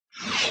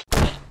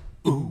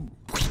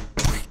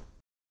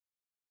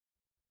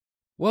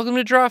Welcome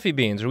to Drawfee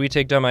Beans, where we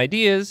take dumb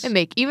ideas and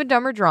make even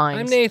dumber drawings.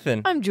 I'm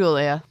Nathan. I'm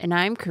Julia. And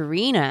I'm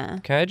Karina.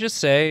 Can I just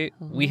say,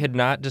 we had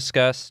not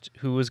discussed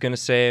who was going to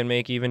say and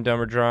make even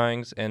dumber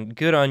drawings, and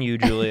good on you,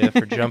 Julia,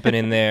 for jumping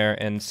in there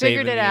and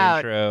saving the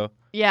intro.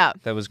 Yeah.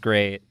 That was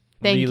great.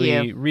 Thank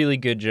you. Really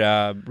good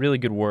job. Really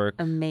good work.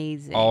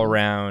 Amazing. All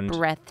around.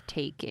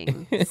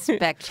 Breathtaking.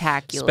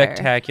 Spectacular.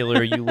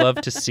 Spectacular. You love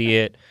to see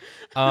it.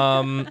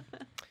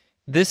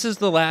 This is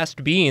the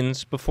last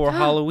Beans before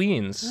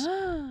Halloween's.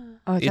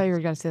 Oh, I thought you were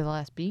going to say the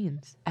last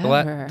Beans. The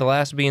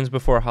last Beans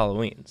before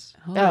Halloween's.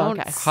 Oh, Oh, don't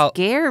okay.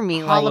 scare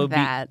me like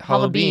that.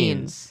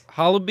 Halloween's.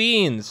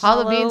 Halloween's.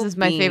 Halloween's is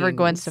my favorite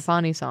Gwen Beans.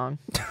 Stefani song.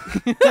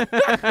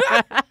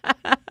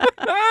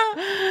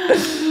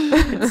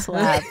 It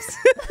slaps.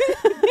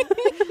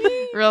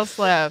 Real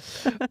slap.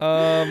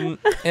 And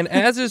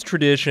as is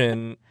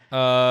tradition,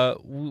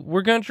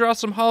 we're going to draw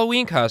some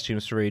Halloween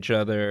costumes for each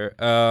other.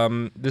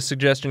 This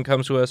suggestion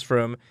comes to us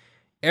from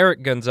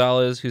Eric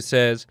Gonzalez, who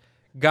says,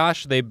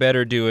 "Gosh, they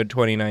better do a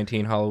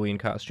 2019 Halloween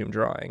costume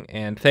drawing."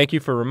 And thank you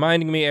for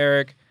reminding me,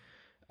 Eric.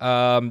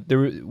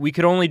 We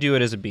could only do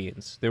it as a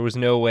Beans. There was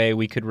no way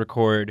we could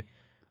record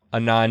a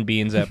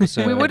non-Beans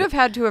episode. We would have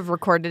had to have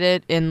recorded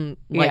it in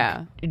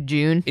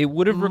June. It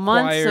would have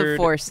Months required of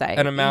foresight.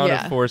 an amount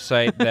Yeah. of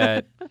foresight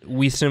that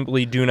we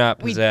simply do not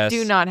possess. We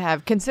do not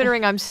have.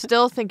 Considering I'm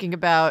still thinking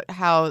about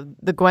how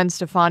the Gwen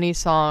Stefani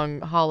song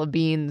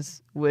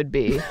Beans would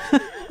be.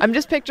 I'm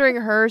just picturing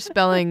her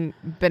spelling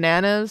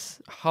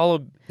bananas. So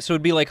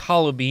it'd be like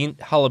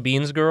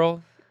Beans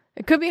girl.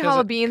 It could be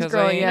Beans 'cause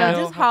girl, I yeah.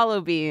 No, just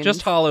hollow beans.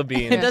 Just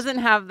Beans. It doesn't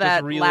have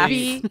that really- laugh.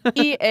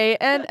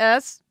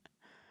 Beans.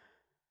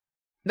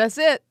 That's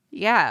it.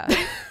 Yeah.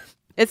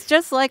 It's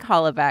just like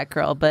Hollaback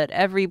Girl, but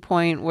every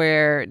point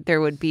where there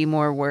would be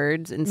more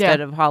words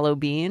instead of hollow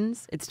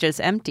beans, it's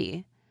just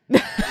empty.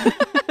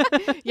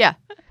 Yeah,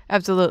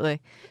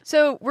 absolutely.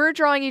 So we're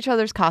drawing each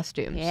other's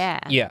costumes. Yeah.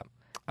 Yeah.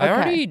 I Okay.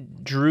 already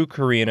drew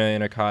Karina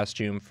in a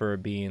costume for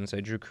Beans. I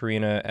drew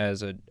Karina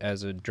as a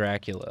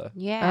Dracula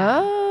Yeah.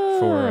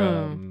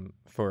 Oh.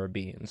 for a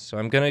Beans. So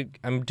I'm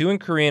doing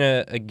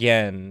Karina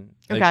again.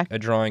 Okay. A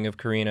drawing of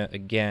Karina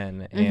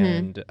again,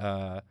 and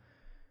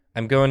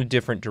I'm going a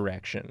different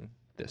direction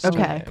this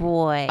Okay. time.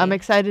 Boy. I'm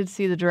excited to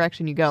see the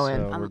direction you go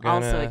in. So we're I'm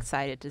gonna, also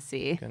excited to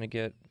see. Gonna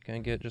get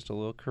just a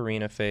little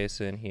Karina face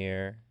in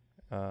here.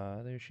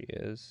 There she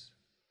is.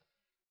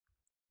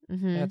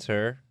 Mm-hmm. That's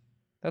her.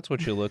 That's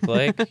what you look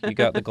like. You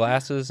got the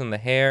glasses and the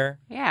hair.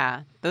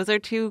 Yeah. Those are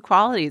two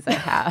qualities I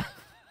have.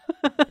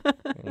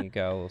 And you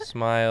got a little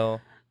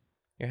smile.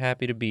 You're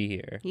happy to be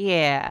here.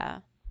 Yeah.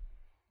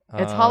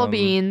 It's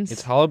Halloween.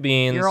 It's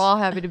Halloween. You're all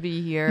happy to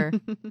be here.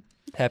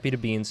 Happy to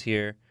Beans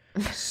here.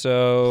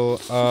 So,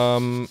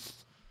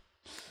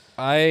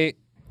 I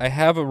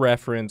have a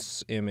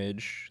reference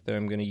image that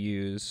I'm going to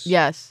use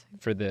Yes.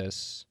 for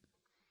this.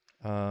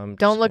 Don't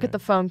look at the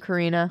phone,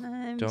 Karina.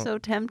 I'm Don't- so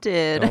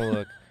tempted. Don't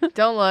look.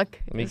 Don't look.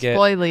 Let me It's get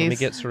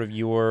spoilies. sort of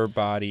your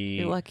body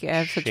You're lucky I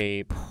have such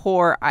shape.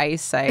 poor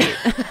eyesight.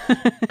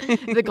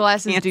 The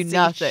glasses Can't do see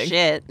nothing.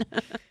 Shit.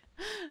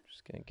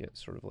 Just going to get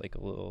sort of like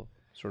a little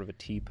sort of a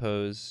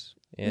T-pose.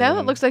 Now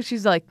it looks like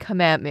she's like,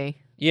 come at me.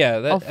 Yeah,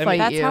 that, I'll I mean, fight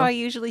That's you. how I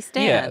usually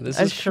stand. yeah, this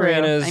That's is true.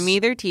 Karina's. I'm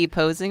either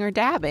T-posing or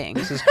dabbing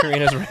This is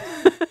Karina's.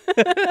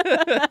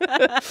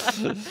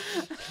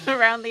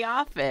 around the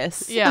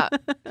office. Yeah.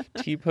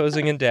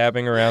 T-posing and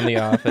dabbing around the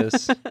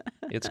office.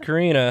 It's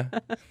Karina.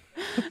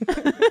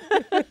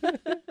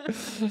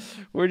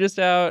 We're just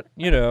out,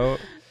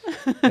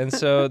 and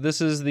so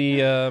this is the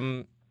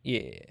there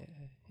you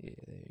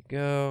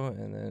go,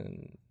 and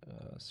then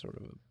sort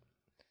of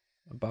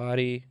a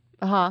body.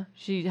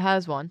 She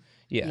has one.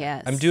 Yeah,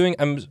 Yes.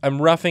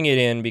 I'm roughing it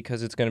in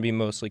because it's going to be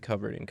mostly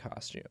covered in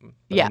costume.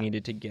 But Yeah. I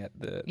needed to get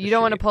the You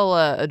don't want to shape. pull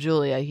a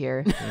Julia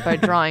here by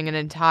drawing an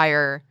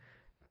entire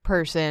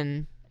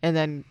person and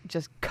then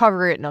just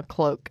cover it in a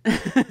cloak.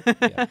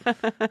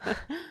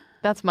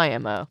 That's my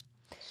MO.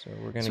 So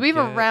we're gonna. So we have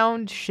a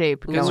round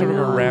shape Get sort of a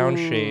going. round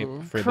Ooh. shape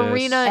for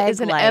Karina this. is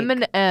an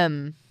Egg-like.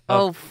 M&M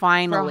Oh, for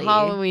finally.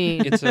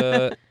 Halloween. It's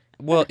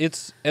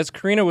it's as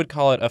Karina would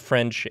call it, a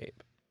friend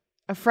shape.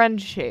 A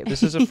friend shape.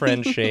 This is a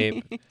friend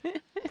shape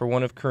for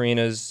one of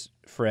Karina's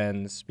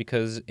friends,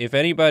 because if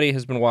anybody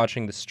has been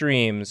watching the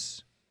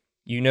streams,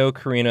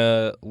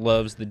 Karina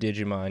loves the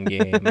Digimon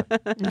game.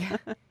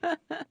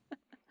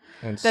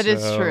 And That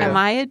is so true. Am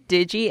I a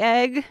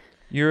digi-egg?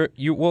 You're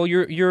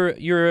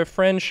a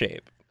friend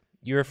shape.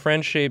 You're a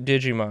friend shaped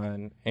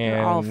Digimon, and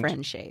They're all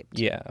friend-shaped.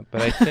 Yeah,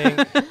 but I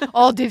think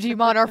All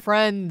Digimon are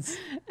friends.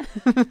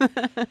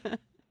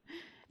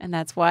 And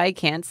that's why I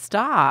can't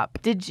stop.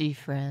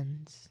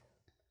 Digi-friends.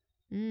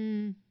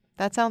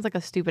 That sounds like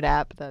a stupid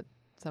app that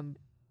some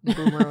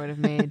boomer would have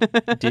made.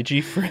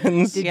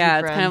 Digi-friends. Yeah,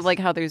 it's kind Digi-friends. of like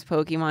how there's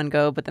Pokemon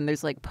Go, but then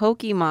there's like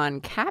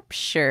Pokemon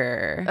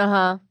Capture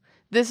Uh-huh.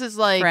 This is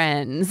like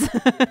Friends.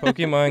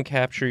 Pokemon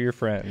capture your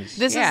friends.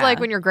 This is Yeah.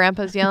 like when your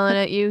grandpa's yelling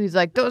at you. He's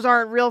like, "Those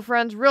aren't real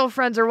friends. Real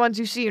friends are ones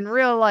you see in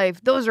real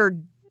life. Those are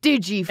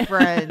digi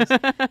friends.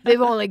 They've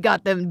only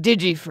got them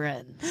digi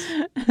friends."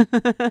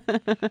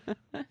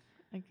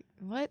 I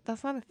What?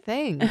 That's not a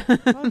thing.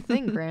 That's not a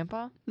thing,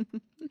 Grandpa.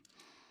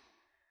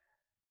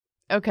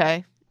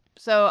 Okay.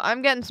 So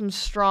I'm getting some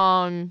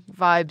strong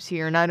vibes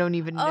here, and I don't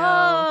even know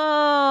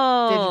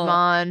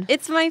Digimon.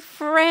 It's my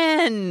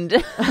friend.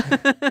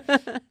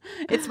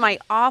 It's my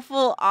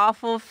awful,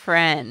 awful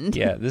friend.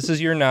 Yeah, this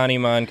is your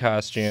Nanimon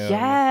costume.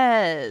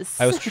 Yes.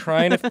 I was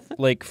trying to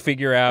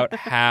figure out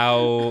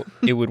how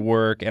it would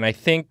work, and I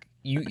think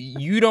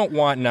you don't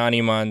want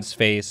Nanimon's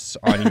face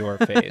on your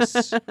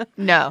face.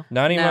 No.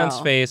 Nanimon's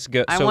face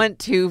I want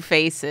two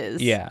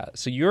faces. Yeah.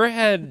 So your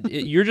head,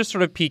 you're just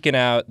sort of peeking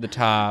out the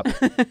top.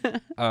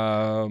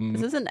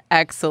 This is an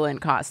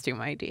excellent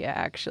costume idea,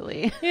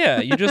 actually.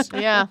 Yeah, you just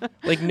Yeah.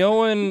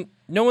 no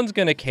one's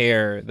gonna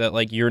care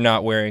that you're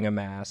not wearing a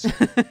mask.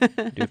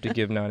 You have to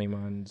give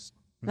Nanimon's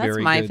That's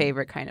very my good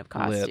favorite kind of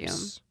costume.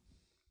 lips.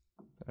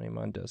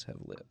 Nanimon does have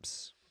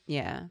lips.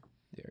 Yeah.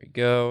 There you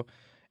go.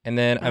 And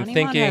then I'm Nanimon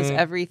thinking has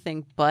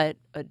everything but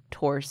a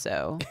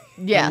torso.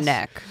 Yes. And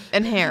neck.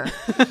 And hair.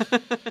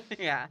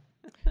 Yeah.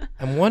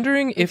 I'm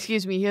wondering if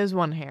Excuse me, he has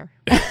one hair.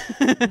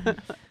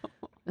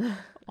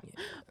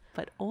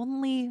 But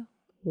only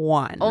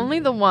one. Only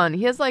the one.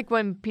 He has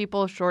when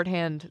people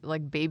shorthand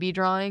baby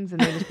drawings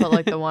and they just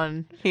put the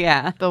one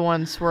Yeah. the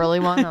one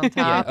swirly one on yeah.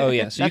 top. Oh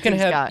yeah. So That's what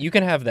he's you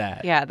can have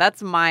that. Yeah,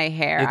 that's my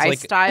hair. It's I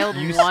styled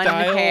you one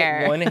style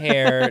hair. one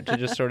hair to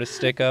just sort of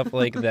stick up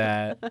like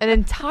that. An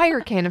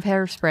entire can of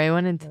hairspray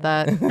went into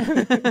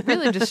that.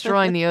 Really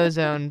destroying the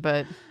ozone,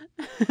 but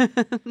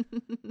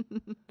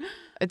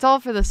it's all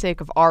for the sake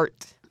of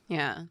art.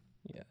 Yeah.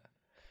 Yeah.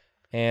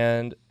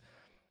 And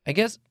I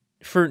guess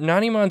for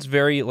Nanimon's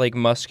very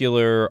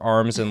muscular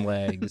arms and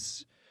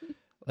legs,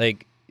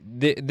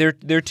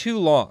 they're too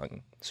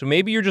long. So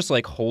maybe you're just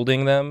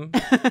holding them.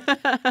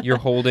 You're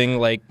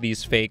holding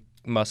these fake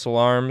muscle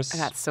arms. I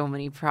got so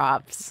many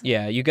props.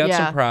 Yeah, you got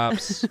some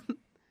props.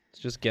 Let's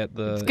just get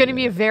the. It's going to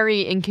be a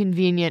very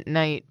inconvenient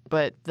night,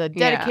 but the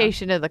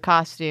dedication of the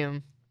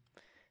costume,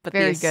 But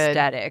very the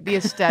aesthetic. good. The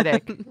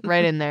aesthetic,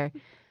 right in there.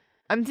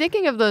 I'm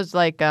thinking of those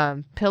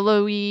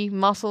pillowy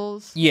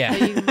muscles. Yeah.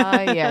 That you can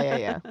buy.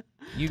 Yeah.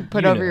 You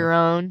Put over your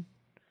own.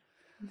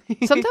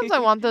 Sometimes I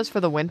want those for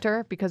the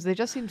winter because they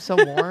just seem so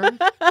warm.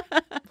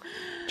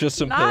 Just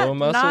some pillow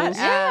muscles. Not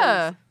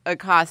Yeah. as a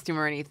costume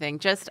or anything,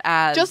 just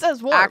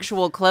as warm.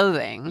 actual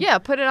clothing. Yeah,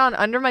 put it on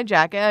under my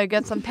jacket. I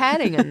get some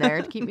padding in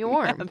there to keep me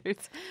warm.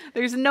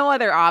 There's no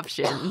other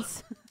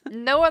options.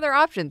 No other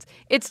options.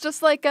 It's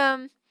just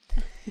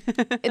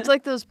it's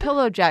like those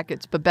pillow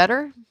jackets, but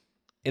better.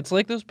 It's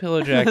like those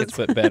pillow jackets,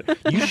 but better.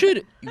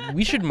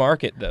 We should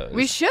market those.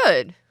 We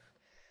should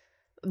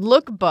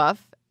look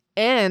buff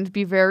and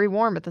be very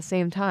warm at the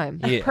same time.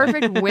 Yeah.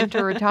 Perfect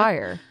winter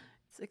attire.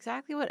 It's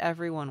exactly what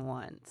everyone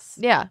wants.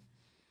 Yeah.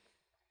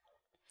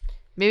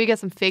 Maybe get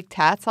some fake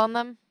tats on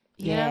them.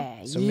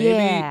 Yeah. So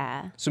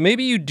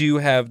maybe you do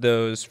have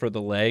those for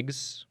the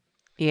legs.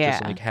 Yeah.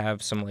 Just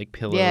have some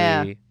pillowy.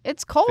 Yeah.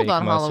 It's cold fake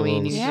on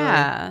Halloween muscles. usually.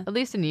 Yeah. At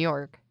least in New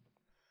York.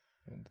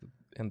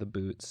 And the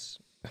boots.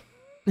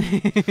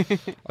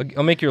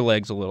 I'll make your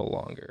legs a little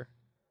longer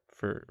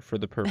for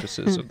the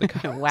purposes of the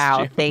costume.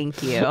 Wow,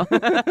 thank you.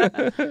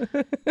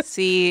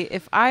 See,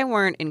 if I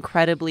weren't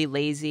incredibly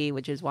lazy,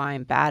 which is why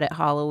I'm bad at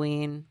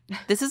Halloween,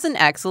 this is an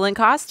excellent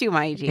costume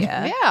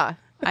idea. Yeah.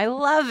 I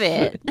love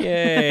it.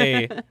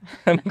 Yay.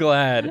 I'm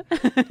glad.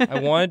 I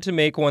wanted to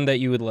make one that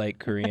you would like,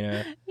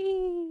 Karina.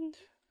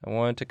 I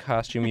wanted to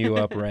costume you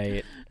up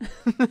right.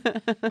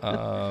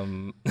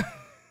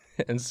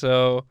 And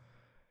so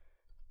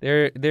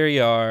there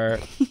you are.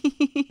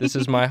 This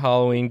is my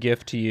Halloween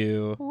gift to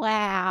you.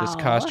 Wow. This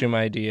costume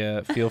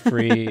idea. Feel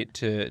free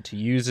to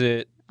use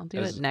it. I'll do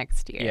it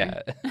next year.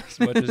 Yeah, as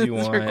much as you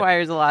This want.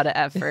 requires a lot of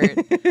effort.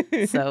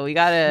 So we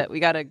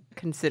gotta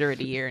consider it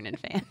a year in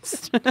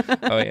advance.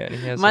 Oh yeah, and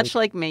he has Much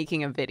like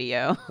making a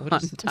video What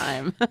on is-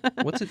 time.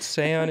 what's it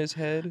say on his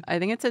head? I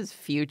think it says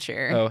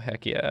future. Oh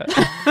heck yeah.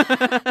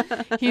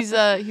 He's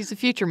a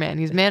future man.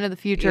 He's man of the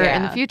future.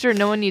 In the Yeah. future,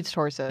 no one needs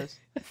torsos.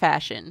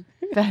 Fashion.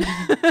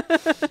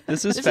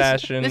 This is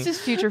fashion. This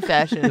is future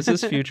fashion. This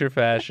is future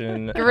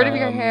fashion. Get rid of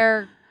your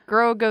hair.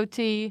 Grow a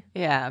goatee.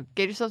 Yeah.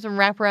 Get yourself some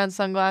wraparound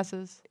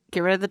sunglasses. Get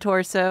rid of the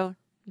torso.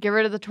 Get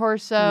rid of the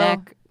torso.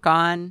 Neck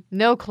gone.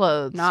 No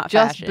clothes. Not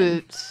just fashion.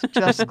 boots.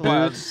 Just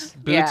gloves.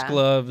 Boots, Yeah.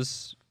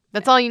 gloves,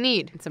 That's all you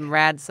need. And some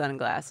rad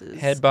sunglasses.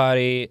 head,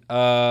 body.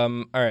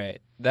 All right,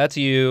 that's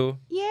you.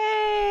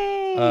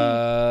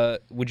 Yay!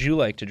 Would you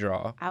like to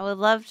draw? I would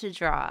love to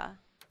draw.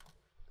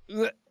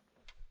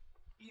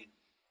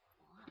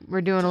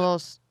 We're doing a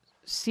little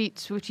seat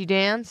swoochy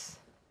dance.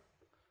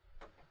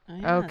 Oh,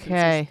 yeah, since Okay.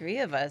 there's 3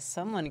 of us,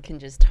 someone can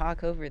just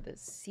talk over the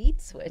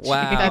seat switch.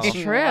 Wow. That's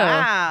true.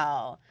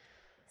 Wow.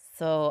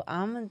 So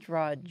I'm going to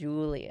draw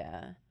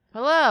Julia.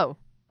 Hello.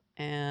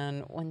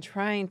 And when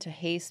trying to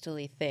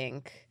hastily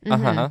think,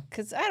 Uh-huh.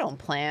 because I don't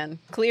plan,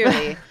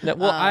 clearly. No,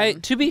 well,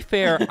 to be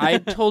fair, I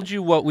told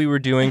you what we were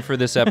doing for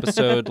this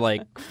episode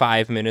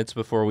 5 minutes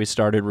before we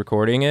started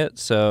recording it.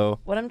 So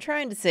What I'm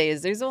trying to say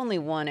is there's only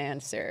one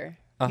answer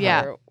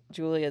Yeah. for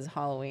Julia's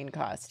Halloween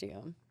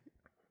costume.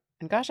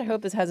 And gosh, I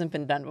hope this hasn't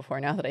been done before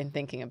now that I'm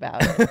thinking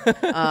about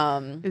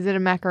it. Is it a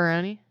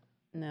macaroni?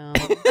 No.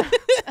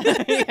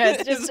 Yeah,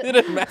 it's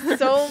just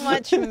so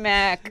much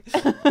mac.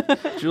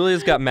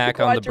 Julia's got mac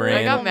on the brain.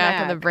 I got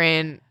mac on the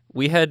brain.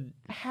 We had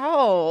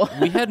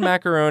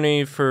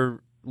macaroni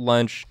for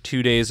lunch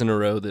 2 days in a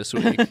row this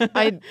week.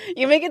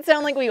 You make it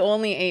sound like we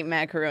only ate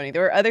macaroni.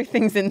 There were other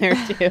things in there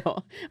too.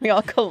 We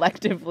all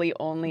collectively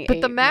only ate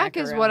But the mac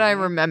macaroni. is what I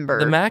remember.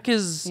 The mac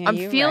is... Yeah,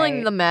 I'm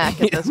feeling the mac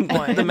at this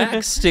point. The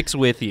mac sticks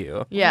with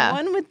you. Yeah.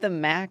 I'm one with the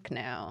mac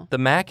now. The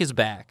mac is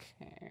back.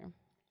 Okay.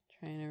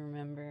 Trying to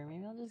remember.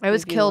 Maybe I'll just I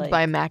was give you, killed like,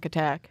 by a mac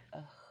attack.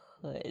 a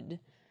hood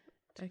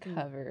to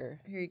cover.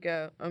 Here you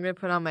go. I'm going to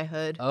put on my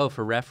hood. Oh,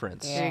 for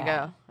reference. Yeah. Here you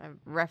go. I have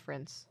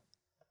reference.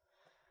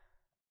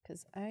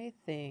 Because I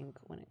think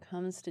when it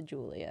comes to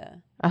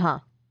Julia, Uh-huh.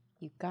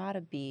 you gotta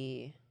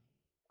be.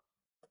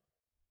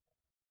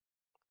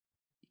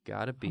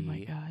 Gotta be. Oh my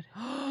God. Is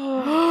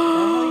that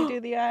how you do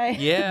the eye?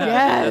 Yeah,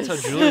 Yes.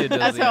 that's how Julia does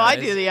That's the how I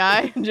eyes. do the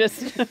eye.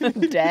 Just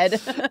dead.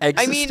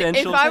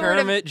 Existential if I were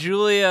to- Kermit,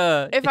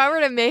 Julia. If I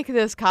were to make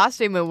this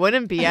costume, it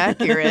wouldn't be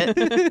accurate.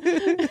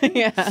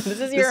 Yeah, this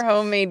is your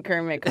homemade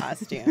Kermit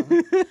costume.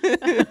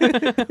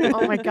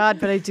 Oh my God,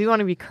 but I do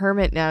want to be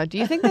Kermit now. Do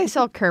you think they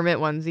sell Kermit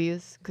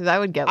onesies? Because I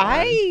would get one.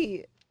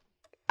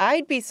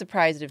 I'd be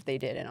surprised if they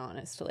didn't,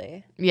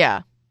 honestly.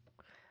 Yeah.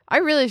 I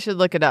really should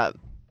look it up.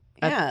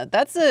 Yeah,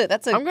 that's a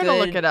I'm gonna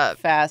good, look it up.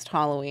 fast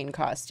Halloween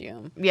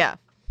costume. Yeah.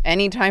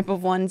 Any type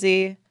of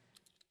onesie.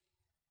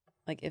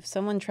 Like, if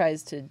someone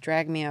tries to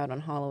drag me out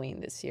on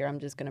Halloween this year, I'm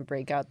just going to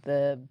break out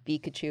the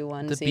Pikachu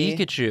onesie. The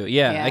Pikachu.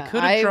 Yeah, Yeah, I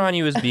could have drawn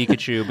you as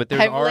Pikachu, but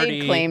there's I've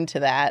already laid claim to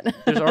that.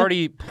 there's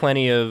already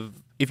plenty of.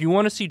 If you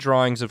want to see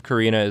drawings of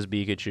Karina as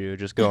Pikachu,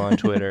 just go on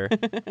Twitter.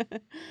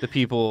 The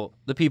people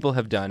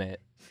have done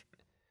it.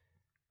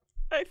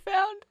 I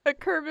found a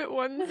Kermit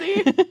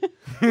onesie.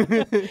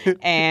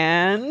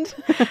 And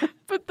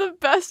But the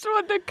best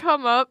one to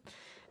come up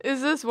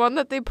is this one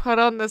that they put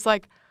on this,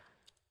 like,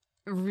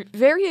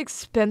 very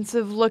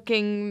expensive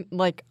looking,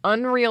 like,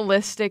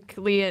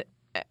 unrealistically,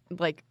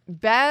 like,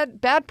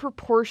 bad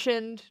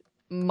proportioned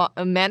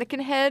mannequin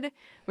head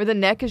where the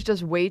neck is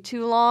just way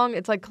too long.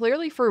 It's, like,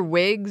 clearly for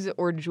wigs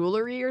or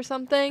jewelry or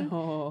something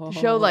to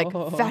show, like,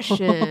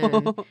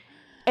 fashion.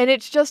 And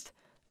it's just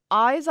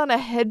eyes on a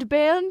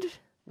headband.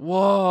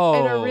 Whoa.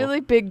 And a really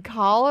big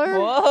collar.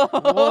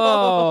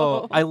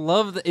 Whoa. I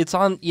love that. It's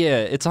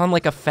on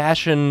like a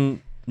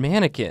fashion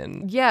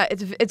mannequin. Yeah,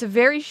 it's a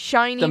very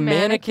shiny The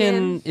mannequin.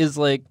 mannequin is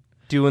like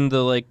doing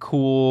the like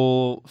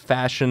cool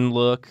fashion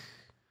look.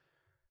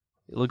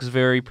 It looks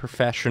very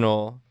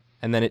professional.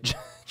 And then it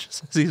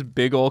just has these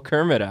big old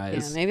Kermit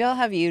eyes. yeah, maybe I'll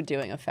have you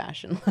doing a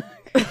fashion look.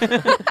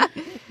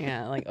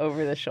 Yeah, like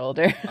over the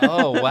shoulder.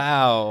 Oh,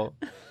 wow.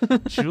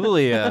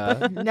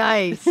 Julia.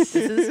 Nice. This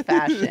is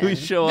fashion. We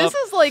show up.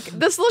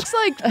 This looks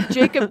like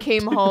Jacob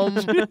came home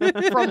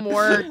from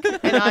work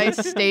and I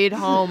stayed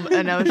home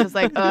and I was just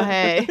like, oh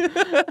hey,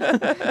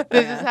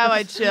 this is how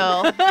I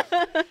chill.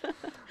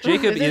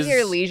 Jacob This is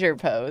your leisure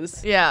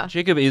pose. Yeah,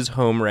 Jacob is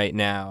home right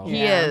now. he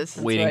Yeah. is. That's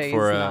why Waiting he's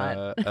for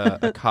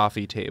not. a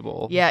coffee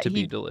table Yeah, to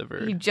be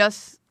delivered. He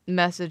just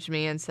messaged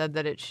me and said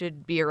that it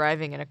should be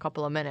arriving in a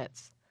couple of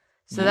minutes.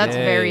 So that's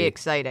very Yay.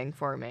 exciting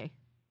for me.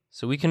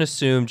 So we can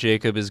assume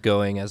Jacob is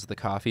going as the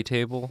coffee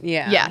table.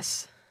 Yeah.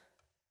 Yes.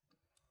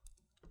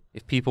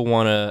 If people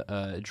want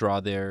to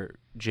draw their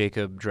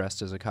Jacob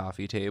dressed as a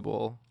coffee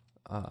table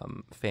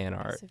fan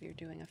art. If you're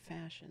doing a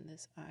fashion,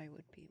 this eye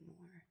would be more.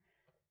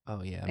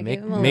 Oh yeah, I make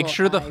gave him a make little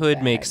sure the eye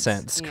hood makes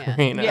bags. sense, Yeah.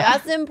 Karina. Yeah.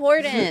 That's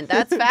important.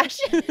 That's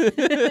fashion.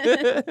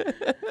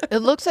 It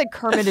looks like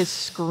Kermit is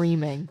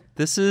screaming.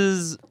 This.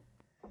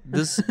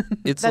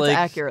 It's That's like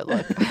accurate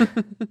look.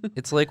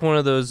 it's like one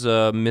of those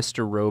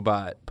Mr.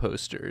 Robot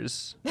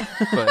posters,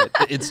 but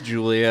it's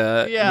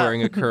Julia Yeah.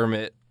 wearing a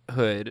Kermit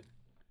hood.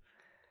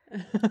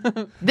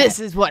 This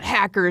is what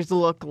hackers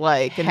look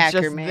like. And Hacker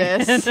it's just man.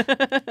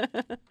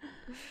 this.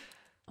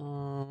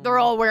 They're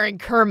all wearing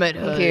Kermit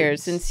hoods. Here,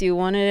 since you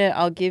wanted it,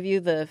 I'll give you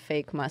the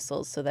fake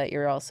muscles so that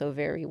you're also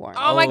very warm.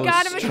 Oh my Oh,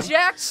 God, I'm a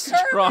Jack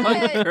Strong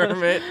Kermit.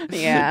 Kermit.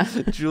 Yeah.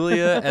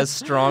 Julia as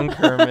strong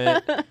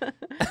Kermit.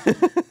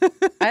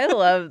 I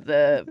love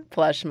the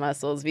plush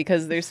muscles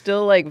because they're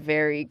still like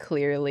very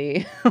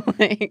clearly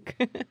like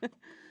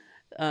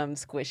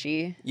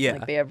squishy. Yeah.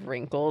 Like they have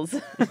wrinkles.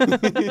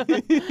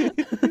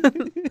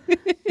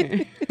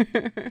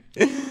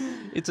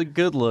 It's a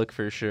good look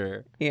for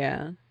sure.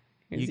 Yeah.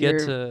 You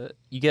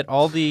get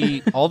all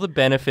the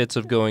benefits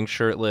of going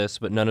shirtless,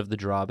 but none of the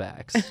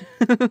drawbacks.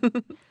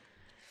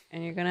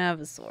 And you're gonna have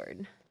a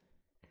sword.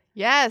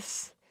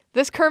 Yes.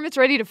 This Kermit's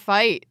ready to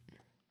fight.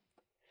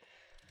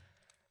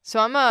 So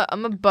I'm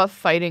a buff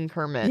fighting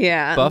Kermit.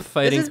 Yeah. Buff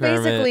fighting This is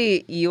Kermit.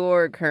 basically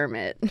your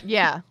Kermit.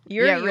 Yeah.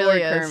 You're yeah, it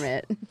really your is.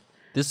 Kermit.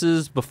 This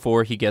is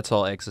before he gets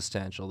all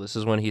existential. This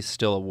is when he's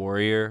still a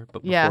warrior,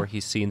 but before Yeah.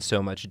 he's seen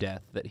so much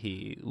death that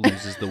he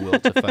loses the will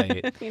to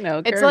fight. You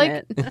know, It's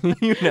like- Kermit.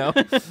 You know,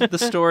 the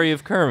story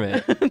of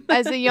Kermit.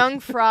 As a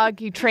young frog,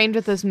 he trained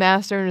with his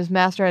master, and his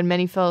master had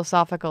many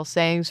philosophical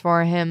sayings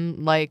for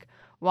him, like,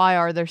 why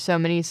are there so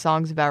many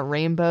songs about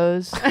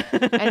rainbows?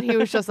 And he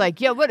was just like,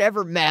 yeah,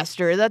 whatever,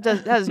 master. That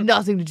has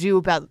nothing to do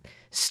about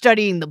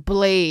studying the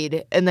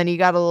blade. And then he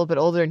got a little bit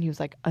older and he was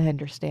like, I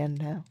understand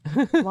now.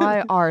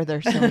 Why are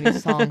there so many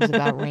songs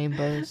about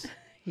rainbows?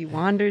 He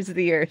wanders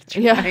the earth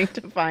trying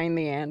to find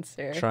the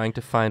answer. Trying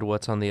to find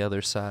what's on the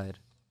other side.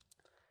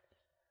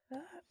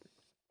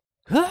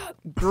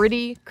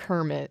 Gritty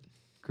Kermit.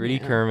 Gritty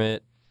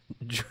Kermit.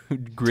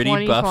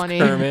 Gritty buff 2020.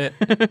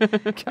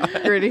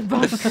 Kermit. Gritty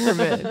buff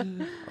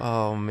Kermit.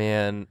 Oh,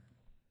 man.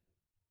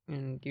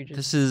 And you just,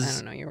 This is... I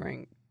don't know, you're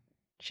wearing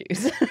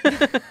shoes.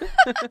 I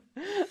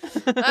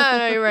don't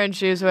know, you're wearing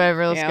shoes,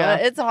 whatever. Let's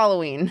go. It's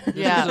Halloween.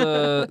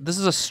 Yeah. This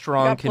is a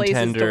strong Got places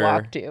contender to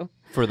walk to.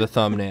 for the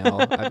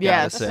thumbnail, I've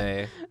Yes. got to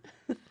say.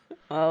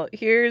 Well,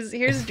 here's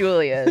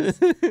Julia's.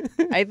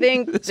 I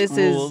think this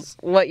rules. is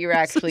what you're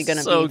actually going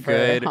to so be for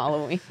good.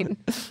 Halloween.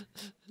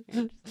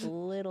 Just a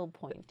little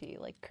pointy,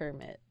 like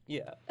Kermit.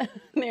 Yeah.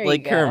 There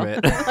Like you go.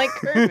 Kermit. Like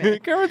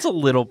Kermit. Kermit's a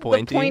little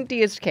pointy. The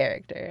pointiest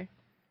character.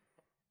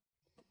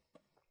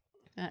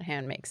 That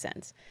hand makes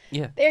sense.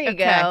 Yeah. There you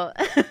Okay. go.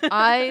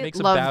 I Makes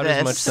love about this.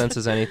 as much sense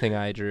as anything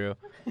I drew.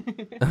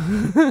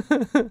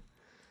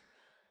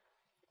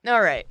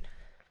 All right.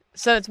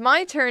 So it's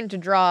my turn to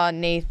draw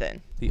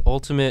Nathan. The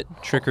ultimate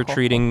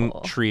trick-or-treating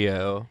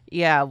trio.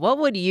 Yeah, what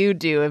would you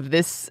do if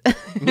this...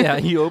 Yeah,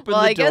 you open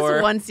well, the I door.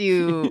 guess once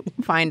you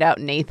find out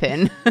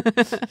Nathan,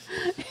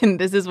 and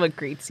this is what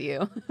greets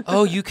you.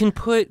 Oh, you can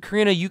put,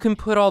 Karina, you can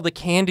put all the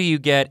candy you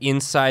get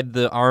inside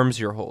the arms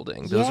you're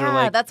holding. Those yeah, are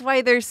like, that's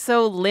why they're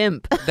so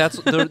limp.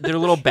 they're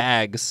little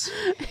bags.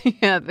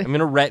 Yeah. I'm going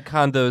to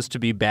retcon those to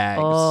be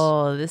bags.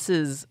 Oh,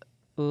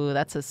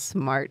 that's a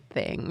smart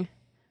thing.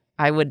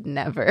 I would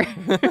never.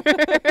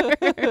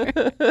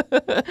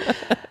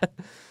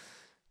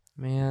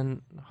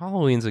 Man,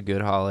 Halloween's a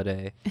good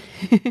holiday.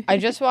 I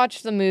just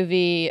watched the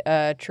movie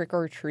Trick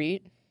or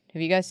Treat.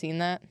 Have you guys seen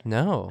that?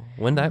 No.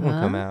 When did that one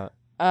come out?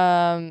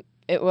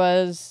 It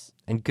was...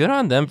 And good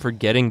on them for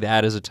getting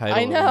that as a title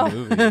I know. of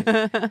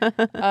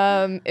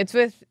a movie. It's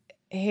with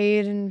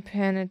Hayden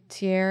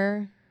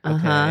Panettiere.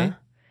 Okay.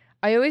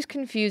 I always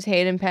confuse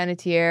Hayden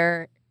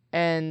Panettiere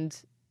and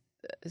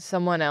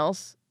someone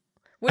else.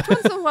 Which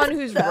one's the one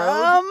who's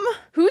rogue?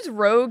 Who's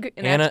rogue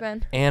in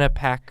X-Men? Anna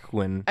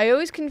Paquin. I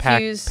always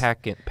confuse...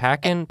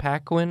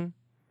 Paquin?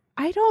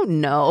 I don't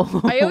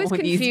know. I always these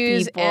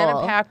confuse people.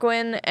 Anna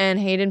Paquin and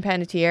Hayden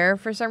Panettiere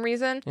for some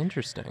reason.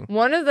 Interesting.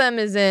 One of them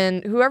is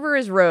in... Whoever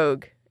is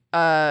rogue,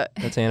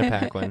 That's Anna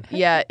Paquin.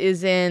 yeah,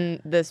 is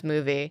in this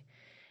movie.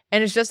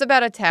 And it's just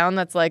about a town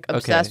that's like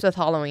obsessed with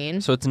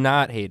Halloween. So it's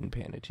not Hayden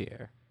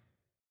Panettiere.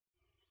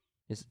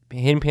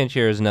 Hayden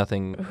Panettiere is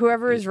nothing.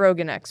 Whoever is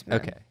rogue in X-Men.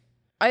 Okay.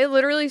 I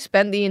literally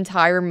spent the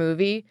entire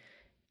movie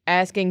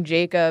asking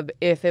Jacob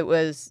if it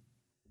was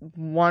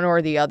one or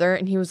the other,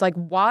 and he was like,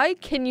 why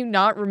can you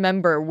not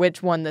remember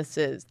which one this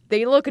is?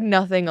 They look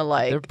nothing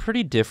alike. They're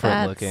pretty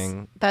different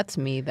looking. That's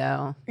me,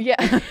 though. Yeah.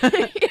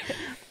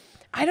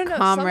 I don't know.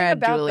 Comrade something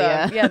about Julia.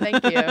 them. Yeah,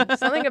 thank you.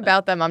 Something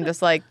about them, I'm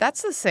just like,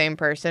 that's the same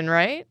person,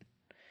 right?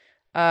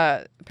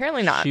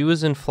 Apparently not. She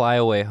was in Fly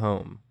Away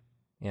Home,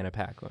 Anna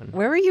Paquin.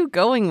 Where are you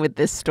going with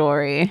this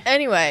story?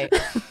 Anyway,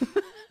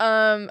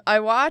 I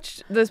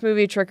watched this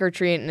movie Trick or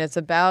Treat, and it's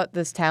about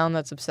this town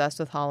that's obsessed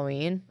with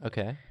Halloween.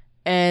 Okay.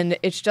 And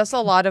it's just a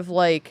lot of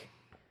like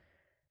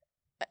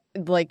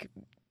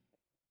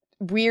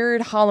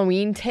weird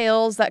Halloween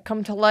tales that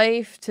come to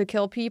life to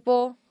kill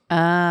people.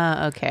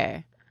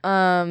 Okay.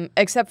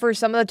 Except for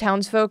some of the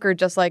townsfolk are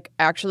just like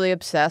actually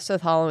obsessed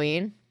with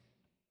Halloween.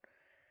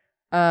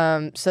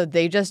 So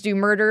they just do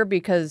murder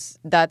because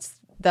that's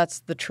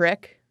the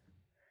trick.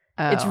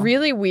 It's Oh.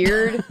 really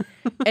weird.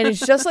 And it's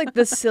just like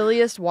the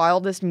silliest,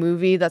 wildest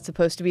movie that's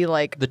supposed to be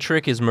like... The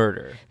trick is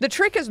murder. The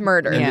trick is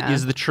murder. And Yeah.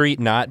 is the treat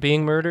not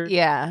being murdered?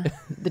 Yeah.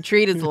 The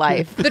treat is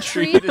life. The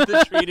treat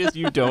The treat is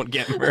you don't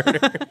get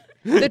murdered.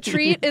 the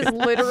treat is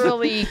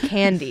literally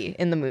candy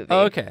in the movie.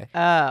 Okay.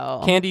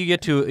 Oh. Candy you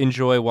get to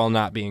enjoy while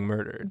not being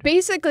murdered.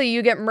 Basically,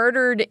 you get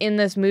murdered in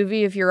this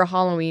movie if you're a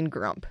Halloween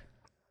grump.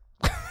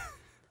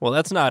 Well,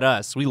 that's not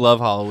us. We love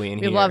Halloween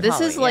We here. love This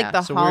is Halloween, like yeah.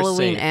 the So we're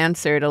Halloween safe.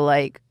 answer to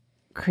like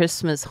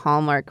Christmas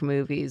Hallmark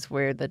movies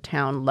where the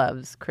town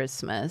loves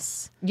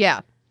Christmas. Yeah.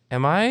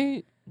 Am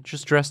I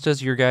just dressed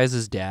as your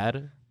guys'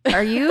 dad?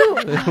 Are you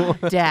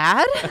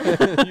dad?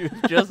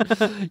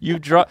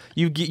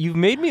 You've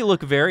made me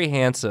look very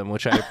handsome,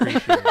 which I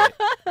appreciate.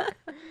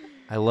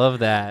 I love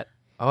that.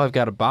 Oh, I've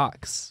got a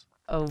box.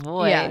 Oh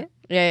boy.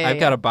 Yeah. I've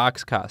got a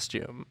box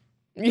costume.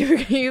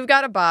 You've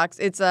got a box.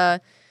 It's a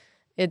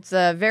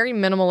very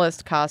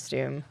minimalist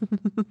costume.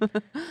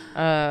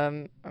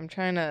 I'm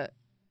trying to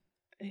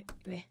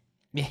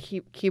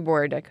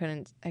keyboard. I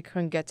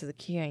couldn't get to the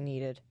key I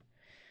needed.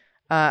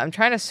 I'm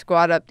trying to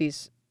squat up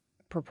these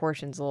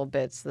proportions a little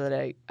bit so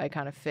that I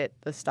kind of fit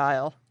the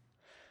style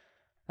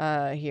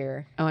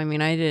here. Oh, I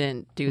mean, I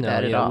didn't do No,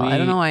 that at yeah, all. I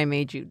don't know why I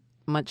made you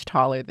much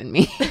taller than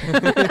me.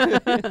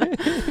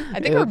 I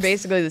think we're Oops.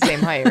 basically the same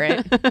height,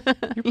 right?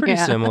 You're pretty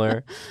Yeah.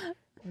 similar.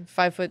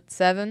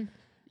 5'7".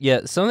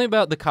 Yeah, something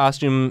about the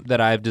costume that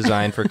I've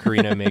designed for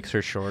Karina makes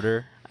her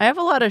shorter. I have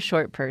a lot of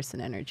short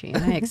person energy,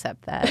 and I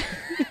accept that.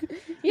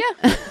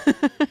 Yeah.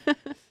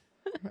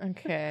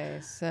 Okay,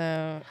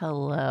 so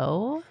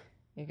Hello?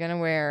 you're gonna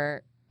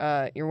wear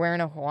you're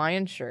wearing a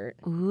Hawaiian shirt.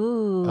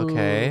 Ooh.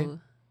 Okay.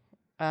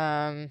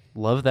 Um,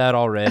 Love that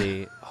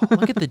already. Oh,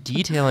 look at the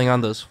detailing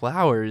on those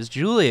flowers,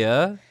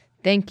 Julia.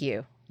 thank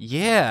you.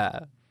 Yeah.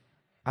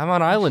 I'm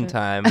on island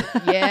time.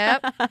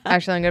 Yep.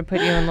 Actually, I'm gonna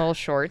put you in little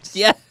shorts.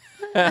 Yeah.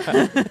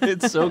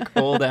 It's so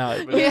cold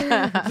out. But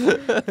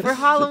Yeah. For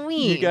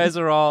Halloween. you guys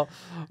are all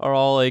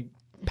like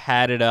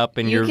padded up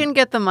and You you're can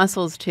get the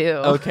muscles too.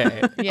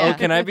 okay. Yeah. Oh,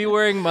 can I be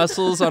wearing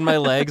muscles on my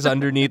legs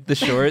underneath the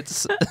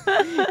shorts?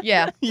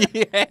 Yeah. Yeah.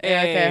 Yeah,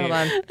 okay,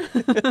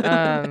 hold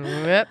on.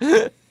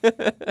 Yep.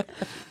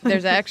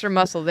 There's an extra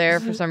muscle there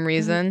for some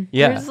reason.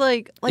 Yeah. There's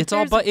like It's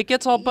all it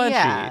gets all bunchy.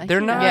 Yeah, They're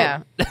not.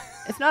 Yeah.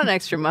 It's not an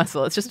extra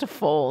muscle. It's just a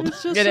fold.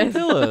 It's just It some is.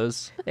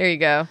 pillows. There you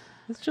go.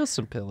 It's just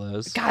some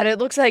pillows. God, it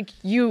looks like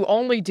you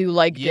only do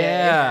leg day.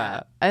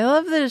 Yeah. I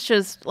love that it's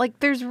just like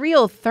there's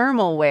real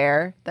thermal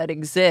wear that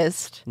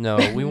exist. No,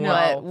 we want.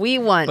 But we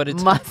want But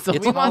it's- muscles.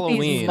 it's We want Halloween.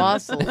 these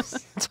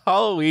muscles. It's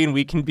Halloween.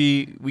 We can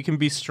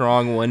be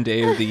strong one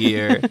day of the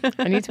year.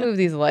 I need to move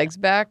these legs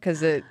back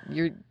because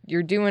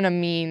you're doing a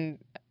mean,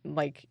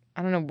 like,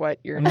 I don't know what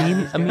you're A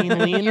mean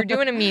lean? You're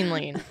doing a mean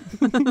lean.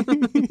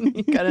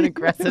 You got an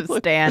aggressive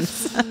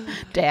stance,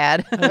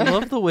 Dad. I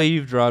love the way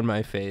you've drawn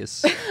my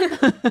face.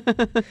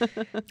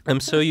 I'm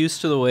so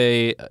used to the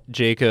way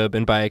Jacob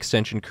and by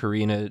extension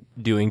Karina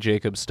doing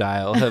Jacob's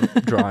style have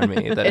drawn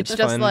me that It's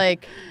just fun.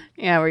 like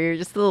Yeah, where you're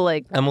just a little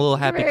like, I'm a little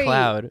happy very-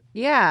 cloud.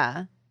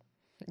 yeah,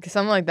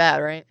 something like that,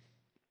 right?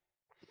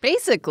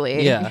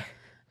 basically. Yeah.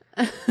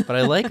 But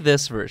I like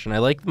this version. I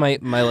like my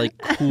like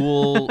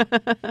cool,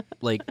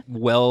 like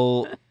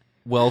well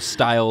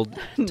styled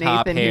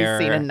top Nathan, who's hair,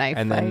 seen a knife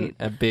and then fight.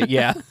 a big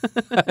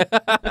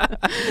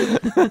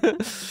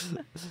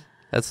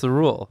That's the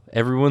rule.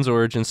 Everyone's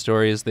origin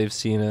story is they've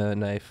seen a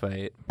knife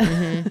fight.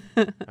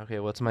 Okay,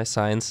 what's my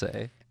sign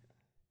say?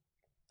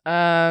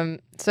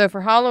 So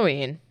for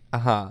Halloween,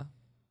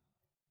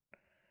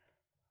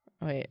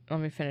 wait, let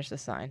me finish the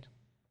sign.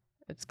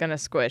 It's gonna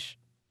squish.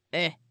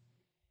 Out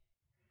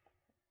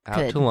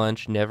Good. to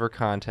lunch, never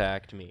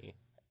contact me.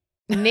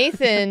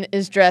 Nathan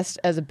is dressed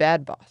as a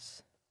bad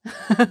boss.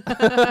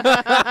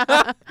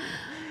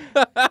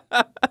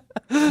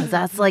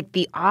 That's like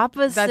the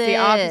opposite. That's the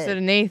opposite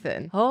of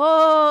Nathan.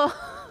 Oh.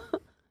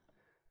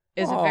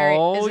 Is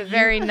Oh, a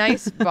very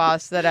nice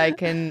boss that I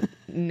can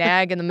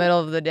nag in the middle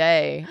of the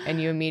day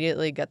and you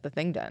immediately get the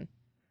thing done.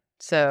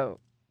 So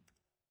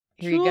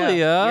here you go.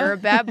 Julia. You're a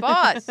bad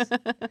boss.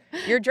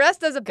 You're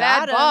dressed as a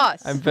bad Got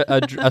him.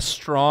 boss. I'm a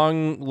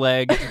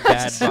strong-legged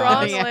bad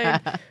Strong boss.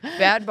 leg,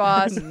 bad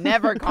boss.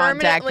 Never contact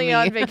Permanently me.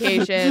 on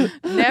vacation.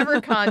 Never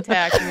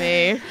contact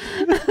me.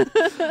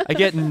 I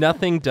get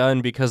nothing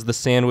done because the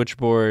sandwich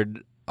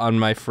board on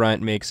my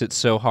front makes it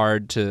so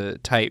hard to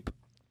type.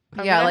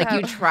 Yeah, gonna like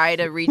you have- try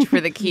to reach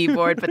for the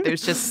keyboard, but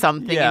there's just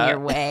something Yeah. in your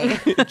way.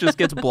 It just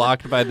gets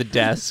blocked by the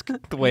desk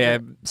the way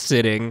I'm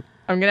sitting.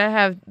 I'm gonna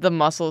have the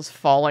muscles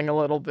falling a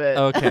little bit.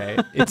 Okay.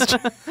 It's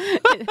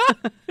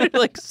just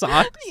like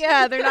socks.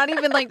 Yeah, they're not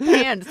even like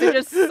pants; they're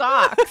just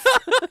socks.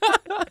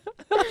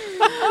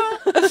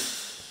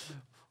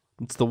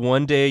 It's the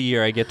one day a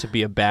year I get to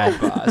be a bad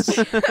boss.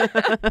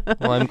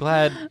 Well,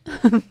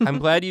 I'm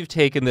glad you've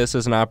taken this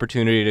as an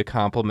opportunity to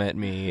compliment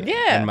me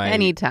Yeah, and my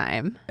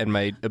Anytime. and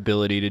my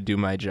ability to do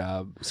my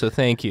job. So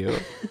thank you.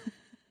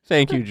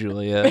 Thank you,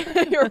 Julia.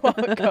 You're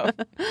welcome.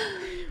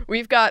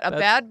 We've got a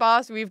bad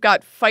boss. We've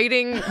got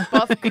fighting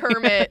buff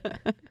Kermit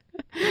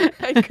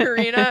and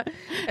Karina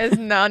as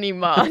Nani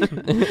Ma.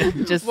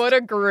 Just What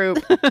a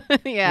group.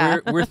 yeah.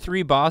 We're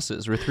three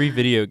bosses. We're three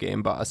video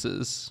game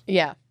bosses.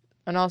 Yeah.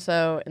 And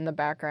also in the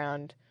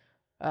background,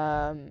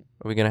 Are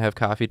we gonna have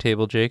coffee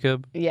table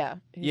Jacob? yeah.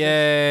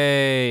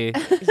 Yay!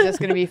 He's just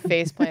going to be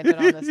face planted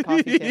on this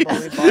coffee table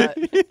we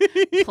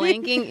bought.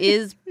 Planking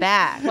is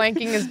back.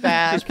 Planking is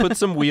back. Just put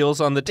some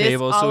wheels on the This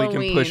table so we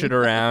can push it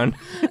Halloween. around.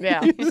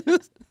 Yeah.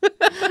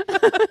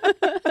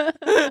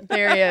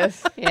 There he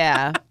is.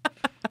 Yeah.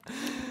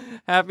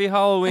 Happy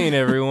Halloween,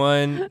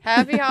 everyone.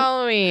 Happy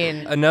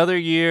Halloween. Another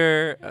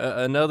year,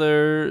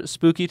 another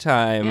spooky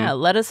time. Yeah.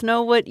 Let us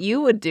know what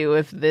you would do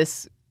if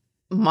this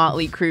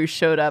motley crew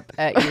showed up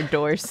at your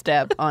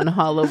doorstep on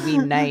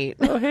Halloween night.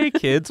 Oh, hey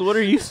kids, what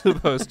are you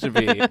supposed to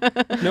be?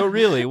 No,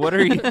 really, what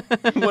are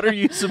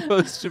you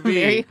supposed to be?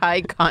 Very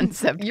high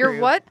concept. You're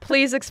group. what?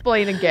 Please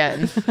explain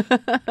again.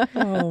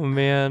 Oh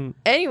man.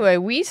 Anyway,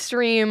 we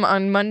stream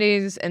on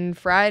Mondays and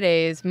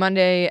Fridays.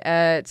 Monday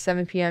at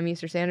 7 p.m.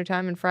 Eastern Standard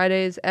Time and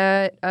Fridays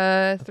at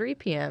 3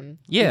 p.m.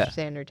 Yeah. Eastern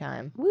Standard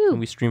Time. Woo. And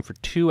we stream for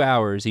 2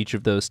 hours each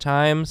of those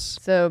times.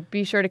 So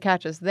be sure to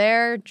catch us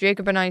there.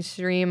 Jacob and I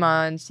stream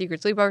on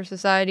Secret Sleepover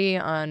Society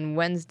on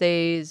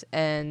Wednesdays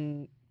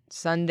and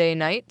Sunday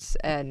nights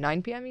at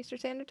 9 p.m. Eastern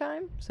Standard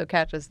Time. So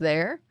catch us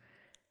there.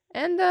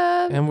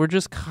 And we're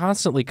just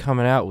constantly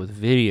coming out with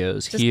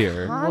videos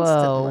here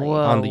constantly.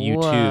 on the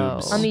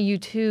YouTubes. On the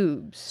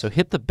YouTubes. So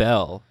hit the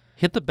bell.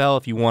 Hit the bell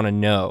if you want to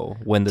know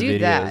when the Do videos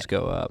that.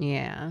 go up.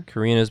 Yeah.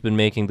 Karina's been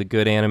making the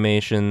good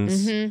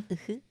animations.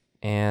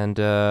 And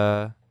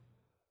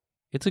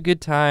it's a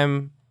good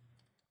time.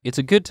 It's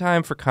a good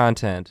time for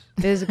content.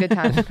 It is a good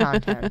time for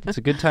content. It's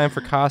a good time for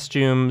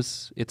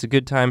costumes. It's a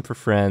good time for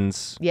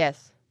friends.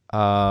 Yes.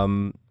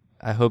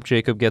 I hope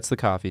Jacob gets the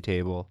coffee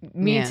table.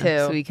 Me too.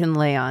 So we can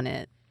lay on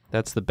it.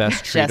 That's the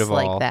best treat Just of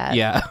like all. that.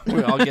 Yeah,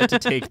 we all get to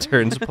take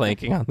turns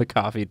planking on the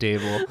coffee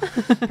table.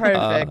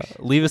 Perfect.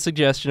 Leave a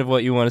suggestion of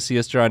what you want to see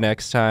us draw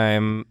next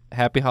time.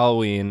 Happy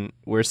Halloween.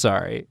 We're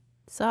sorry.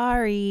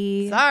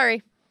 Sorry.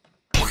 Sorry.